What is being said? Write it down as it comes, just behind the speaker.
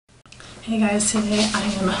Hey guys, today I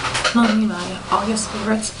am filming my August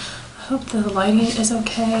favorites. I hope the lighting is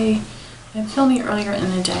okay. I'm filming earlier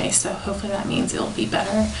in the day, so hopefully that means it'll be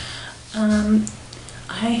better.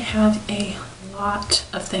 I have a lot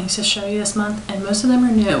of things to show you this month, and most of them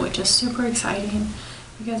are new, which is super exciting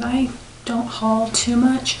because I don't haul too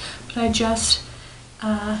much, but I just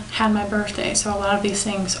had my birthday, so a lot of these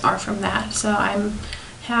things are from that. So I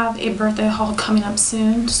have a birthday haul coming up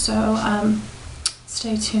soon, so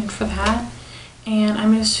stay tuned for that. And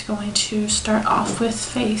I'm just going to start off with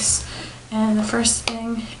face. And the first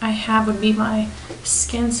thing I have would be my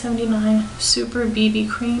Skin 79 Super BB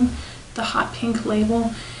Cream, the hot pink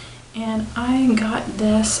label. And I got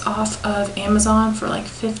this off of Amazon for like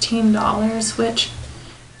 $15, which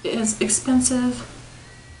is expensive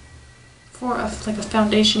for like a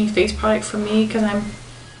foundation-y face product for me, because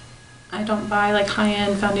I don't buy like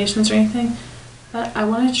high-end foundations or anything. But I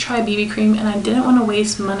wanted to try BB cream, and I didn't want to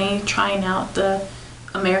waste money trying out the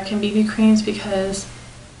American BB creams because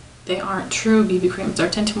they aren't true BB creams. They're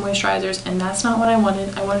tinted moisturizers, and that's not what I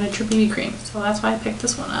wanted. I wanted a true BB cream, so that's why I picked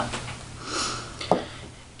this one up.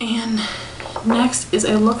 And next is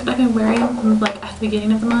a look that I've been wearing like at the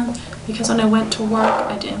beginning of the month, because when I went to work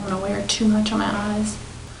I didn't want to wear too much on my eyes.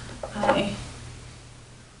 I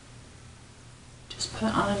just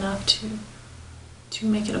put on enough to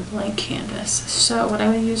make it a blank canvas. So what I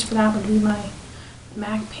would use for that would be my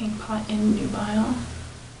MAC Paint Pot in Nubile.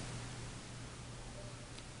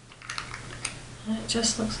 And it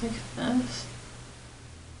just looks like this.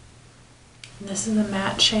 And this is a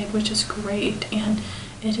matte shade, which is great, and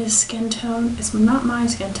it is skin tone. It's not my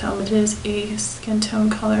skin tone, but it is a skin tone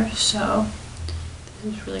color, so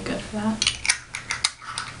this is really good for that.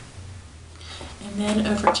 And then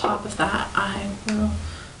over top of that, I will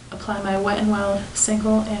apply my Wet n Wild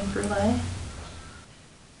Single and Brulee.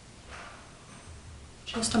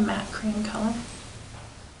 Just a matte cream color.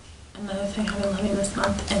 Another thing I've been loving this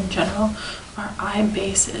month in general are eye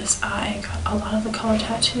bases. I got a lot of the color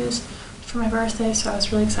tattoos for my birthday, so I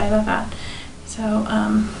was really excited about that. So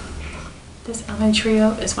this e.l.f.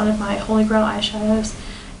 Trio is one of my holy grail eyeshadows,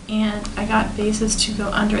 and I got bases to go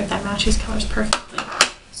under it that match these colors perfectly.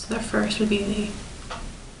 So the first would be the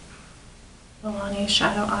Milani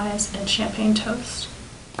Shadow Eyes and Champagne Toast.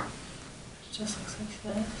 It just looks like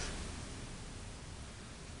this.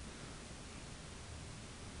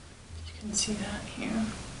 You can see that here.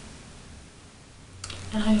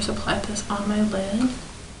 And I just applied this on my lid.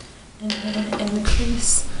 And then in the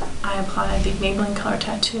crease, I applied the Maybelline Color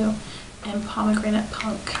Tattoo and Pomegranate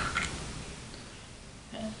Punk,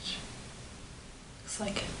 which looks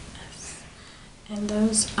like this. And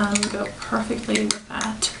those go perfectly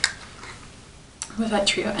with that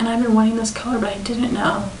trio. And I've been wanting this color, but I didn't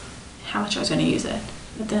know how much I was going to use it.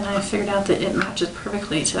 But then I figured out that it matches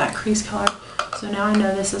perfectly to that crease color. So now I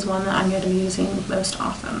know this is one that I'm going to be using most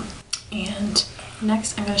often. And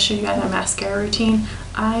next I'm going to show you guys my mascara routine.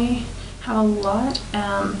 I have a lot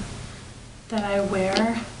that I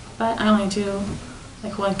wear, but I only do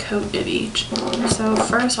like one coat of each. So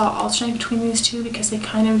first I'll alternate between these two because they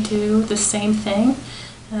kind of do the same thing.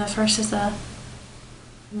 And the first is the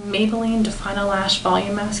Maybelline Define a Lash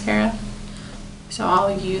Volume Mascara. So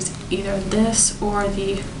I'll use either this or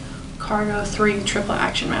the Cargo 3 Triple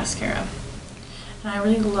Action Mascara. And I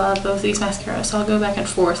really love both these mascaras, so I'll go back and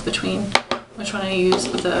forth between which one I use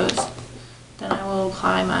of those. Then I will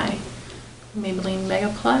apply my Maybelline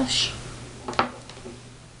Mega Plush,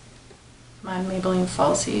 my Maybelline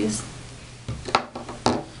Falsies,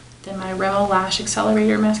 then my Rimmel Lash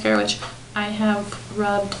Accelerator Mascara, which I have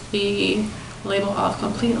rubbed the label off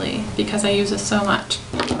completely because I use this so much.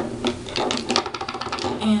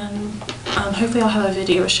 And hopefully I'll have a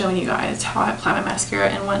video showing you guys how I apply my mascara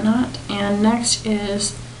and whatnot. And next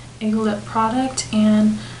is a lip product,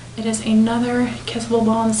 and it is another Kissable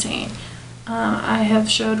Balm Stain. I have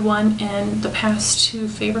showed one in the past two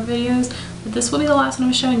favorite videos, but this will be the last one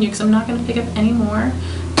I'm showing you because I'm not going to pick up any more.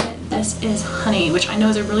 But this is Honey, which I know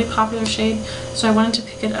is a really popular shade, so I wanted to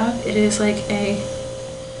pick it up. It is like a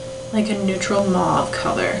neutral mauve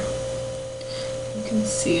color. You can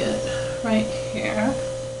see it right here.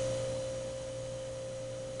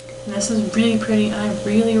 And this is really pretty, and I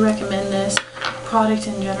really recommend this product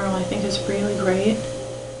in general. I think it's really great.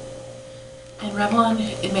 And Revlon,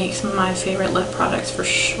 it makes my favorite lip products for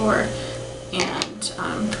sure. And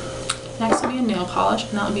next will be a nail polish,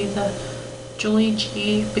 and that will be the Julie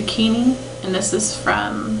G Bikini, and this is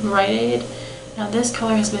from Rite. Now this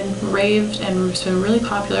color has been raved and it's been really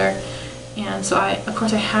popular, and so of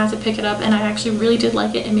course I had to pick it up, and I actually really did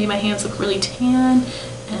like it. It made my hands look really tan,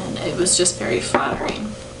 and it was just very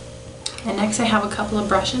flattering. And next I have a couple of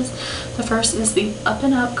brushes. The first is the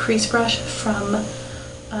Up Crease brush from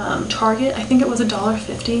Target. I think it was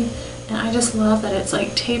 $1.50, and I just love that it's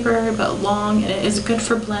like tapered but long, and it is good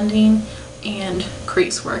for blending and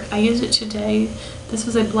crease work. I used it today. This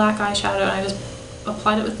was a black eyeshadow, and I just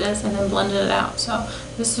applied it with this and then blended it out. So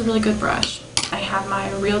this is a really good brush. I have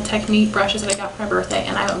my Real Technique brushes that I got for my birthday,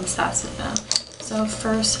 and I'm obsessed with them. So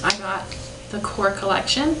first I got the Core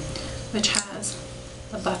Collection, which has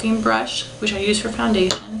the buffing brush, which I use for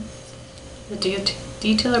foundation, the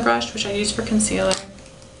detailer brush, which I use for concealer,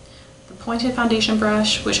 the pointed foundation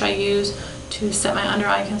brush, which I use to set my under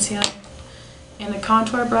eye concealer, and the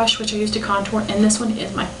contour brush, which I use to contour, and this one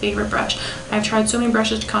is my favorite brush. I've tried so many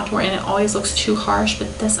brushes to contour and it always looks too harsh,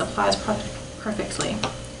 but this applies perfectly.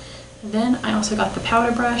 And then I also got the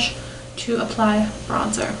powder brush to apply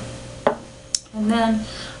bronzer. And then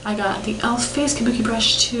I got the e.l.f. Face Kabuki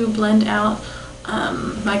brush to blend out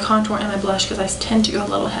my contour and my blush, because I tend to go a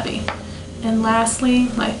little heavy. And lastly,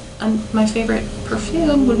 my favorite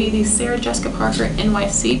perfume would be the Sarah Jessica Parker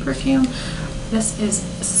NYC perfume. This is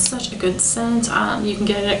such a good scent. You can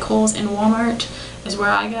get it at Kohl's and Walmart is where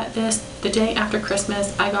I got this. The day after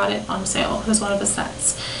Christmas, I got it on sale. It was one of the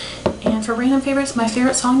sets. And for random favorites, my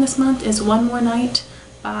favorite song this month is One More Night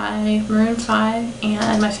by Maroon 5,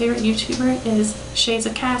 and my favorite YouTuber is Shades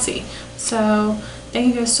of Cassie. So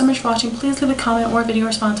thank you guys so much for watching. Please leave a comment or a video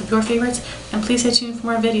response of your favorites, and please stay tuned for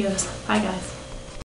more videos. Bye guys.